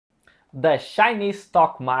The Chinese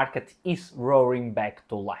stock market is roaring back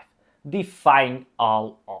to life, defying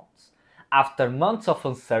all odds. After months of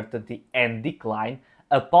uncertainty and decline,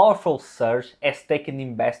 a powerful surge has taken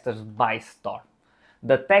investors by storm.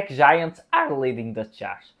 The tech giants are leading the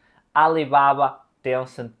charge. Alibaba,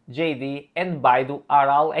 Tencent, JD, and Baidu are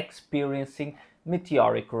all experiencing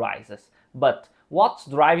meteoric rises. But what's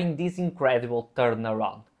driving this incredible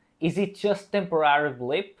turnaround? Is it just temporary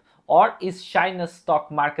blip, or is China's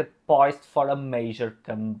stock market poised for a major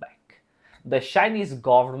comeback? The Chinese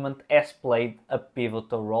government has played a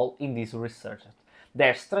pivotal role in this resurgence.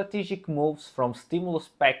 Their strategic moves from stimulus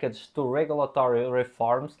package to regulatory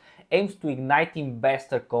reforms aims to ignite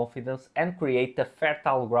investor confidence and create a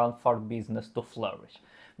fertile ground for business to flourish.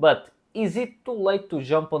 But is it too late to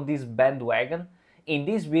jump on this bandwagon? In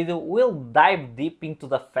this video, we'll dive deep into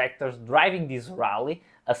the factors driving this rally,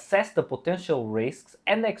 assess the potential risks,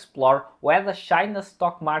 and explore whether China's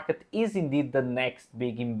stock market is indeed the next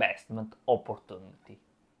big investment opportunity.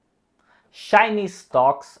 Chinese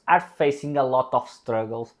stocks are facing a lot of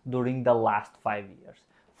struggles during the last 5 years.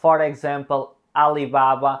 For example,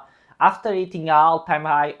 Alibaba, after hitting an all-time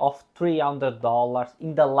high of $300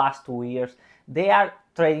 in the last 2 years, they are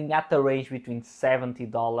trading at a range between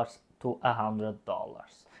 $70 to $100.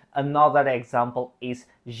 Another example is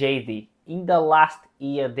JD. In the last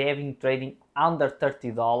year, they have been trading under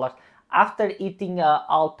 $30 after hitting an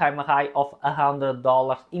all-time high of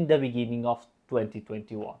 $100 in the beginning of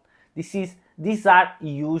 2021. These are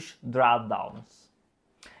huge drawdowns.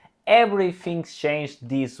 Everything's changed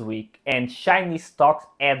this week, and Chinese stocks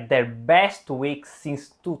had their best week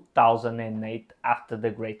since 2008 after the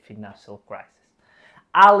great financial crisis.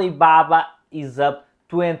 Alibaba is up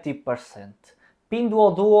 20%,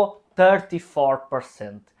 Pinduoduo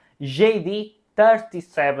 34%, JD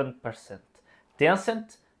 37%,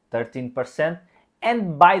 Tencent 13%,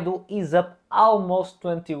 and Baidu is up almost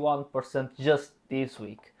 21% just this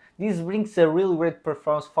week. This brings a really great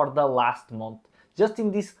performance for the last month. Just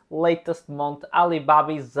in this latest month,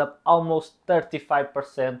 Alibaba is up almost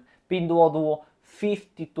 35%, Pinduoduo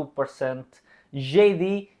 52%,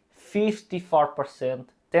 JD 54%,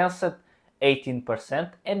 Tencent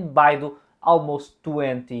 18%, and Baidu almost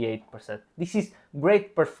 28%. This is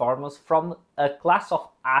great performance from a class of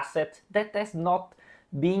assets that has not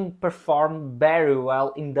been performed very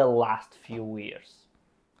well in the last few years.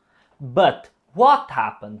 But what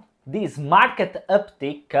happened? This market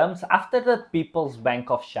uptick comes after the People's Bank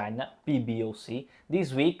of China, PBOC,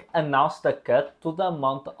 this week announced a cut to the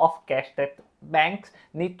amount of cash that banks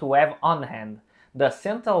need to have on hand. The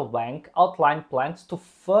central bank outlined plans to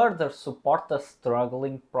further support the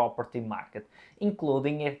struggling property market,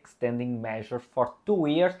 including extending measures for 2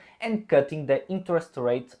 years and cutting the interest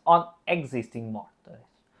rates on existing mortgages.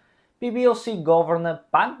 PBOC Governor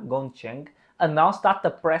Pan Gongcheng announced at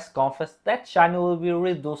a press conference that China will be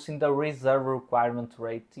reducing the reserve requirement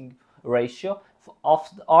rating ratio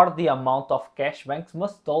or the amount of cash banks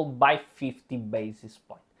must hold by 50 basis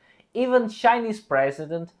points. Even Chinese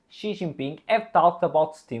President Xi Jinping have talked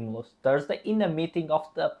about stimulus Thursday in a meeting of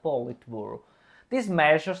the Politburo. These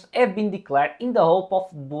measures have been declared in the hope of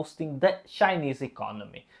boosting the Chinese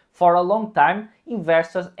economy. For a long time,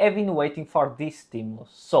 investors have been waiting for this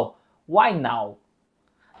stimulus. So, why now?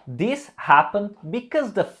 This happened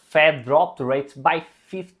because the Fed dropped rates by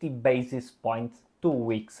 50 basis points 2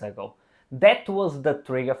 weeks ago. That was the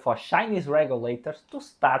trigger for Chinese regulators to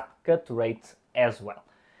start cut rates as well.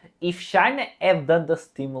 If China had done the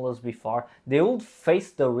stimulus before, they would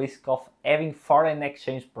face the risk of having foreign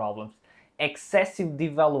exchange problems, excessive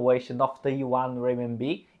devaluation of the yuan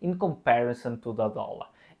renminbi in comparison to the dollar.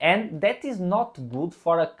 And that is not good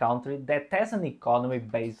for a country that has an economy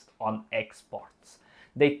based on exports.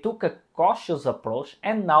 They took a cautious approach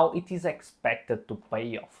and now it is expected to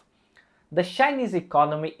pay off. The Chinese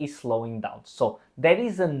economy is slowing down, so there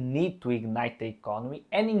is a need to ignite the economy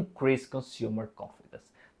and increase consumer confidence.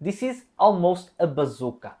 This is almost a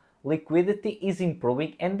bazooka. Liquidity is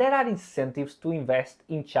improving and there are incentives to invest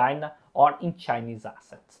in China or in Chinese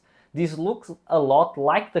assets. This looks a lot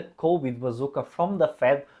like the COVID bazooka from the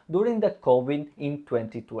Fed during the COVID in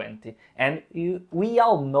 2020, and we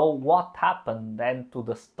all know what happened then to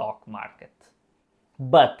the stock market.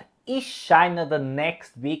 But is China the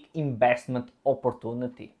next big investment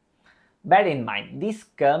opportunity? Bear in mind, this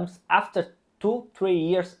comes after 2-3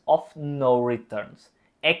 years of no returns,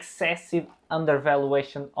 excessive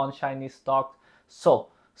undervaluation on Chinese stocks, so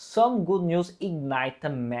some good news ignite a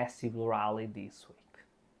massive rally this week.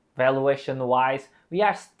 Valuation-wise, we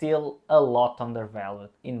are still a lot undervalued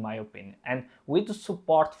in my opinion, and with the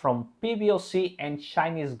support from PBOC and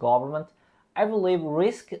Chinese government, I believe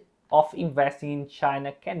risk of investing in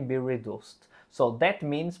China can be reduced. So that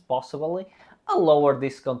means possibly a lower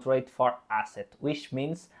discount rate for asset, which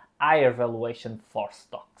means higher valuation for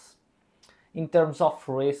stocks. In terms of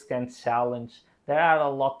risk and challenge, there are a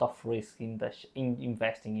lot of risk in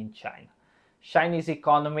investing in China. Chinese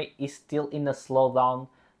economy is still in a slowdown.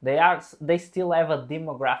 They still have a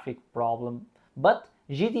demographic problem, but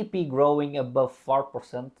GDP growing above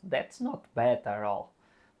 4%, that's not bad at all.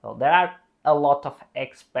 So there are a lot of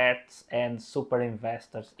experts and super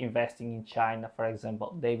investors investing in China, for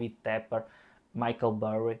example, David Tepper, Michael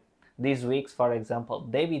Burry. These weeks, for example,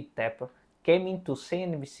 David Tepper came into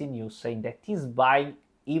CNBC News saying that he's buying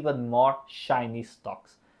even more Chinese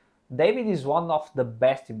stocks. David is one of the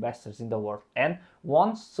best investors in the world and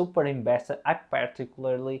one super investor I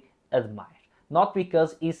particularly admire. Not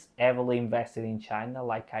because he's heavily invested in China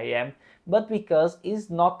like I am, but because he's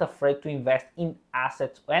not afraid to invest in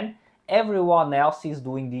assets when everyone else is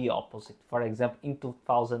doing the opposite. For example, in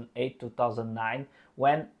 2008, 2009,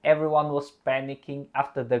 when everyone was panicking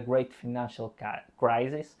after the great financial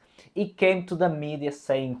crisis, he came to the media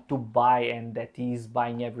saying to buy and that he is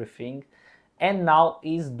buying everything, and now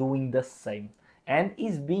he's doing the same and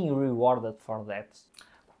is being rewarded for that.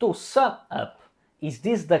 To sum up, is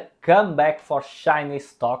this the comeback for Chinese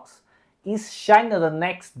stocks? Is China the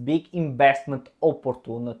next big investment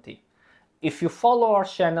opportunity? If you follow our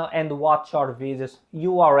channel and watch our videos,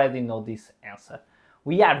 you already know this answer.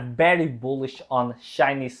 We are very bullish on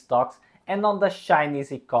Chinese stocks and on the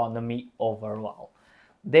Chinese economy overall.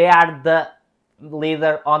 They are the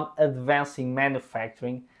leader on advancing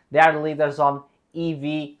manufacturing. They are leaders on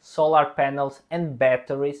EV, solar panels and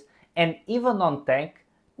batteries, and even on tech.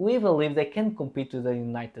 We believe they can compete with the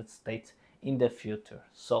United States in the future.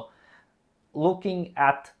 So looking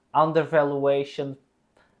at undervaluation,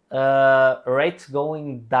 rates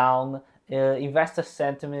going down, investor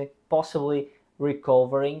sentiment possibly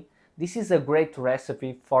recovering, this is a great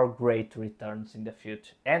recipe for great returns in the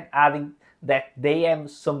future. And adding that they have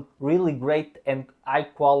some really great and high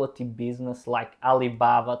quality business like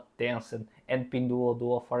Alibaba, Tencent and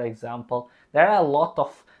Pinduoduo, for example, there are a lot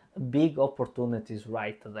of big opportunities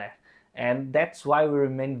right there. And that's why we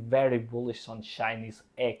remain very bullish on Chinese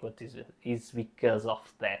equities, is because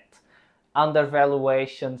of that.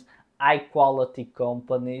 Undervaluations, high quality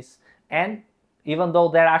companies, and even though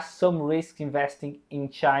there are some risks investing in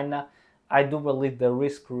China, I do believe the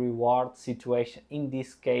risk-reward situation in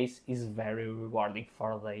this case is very rewarding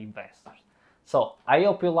for the investors. So I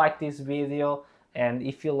hope you liked this video, and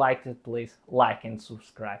if you liked it, please like and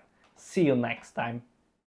subscribe. See you next time.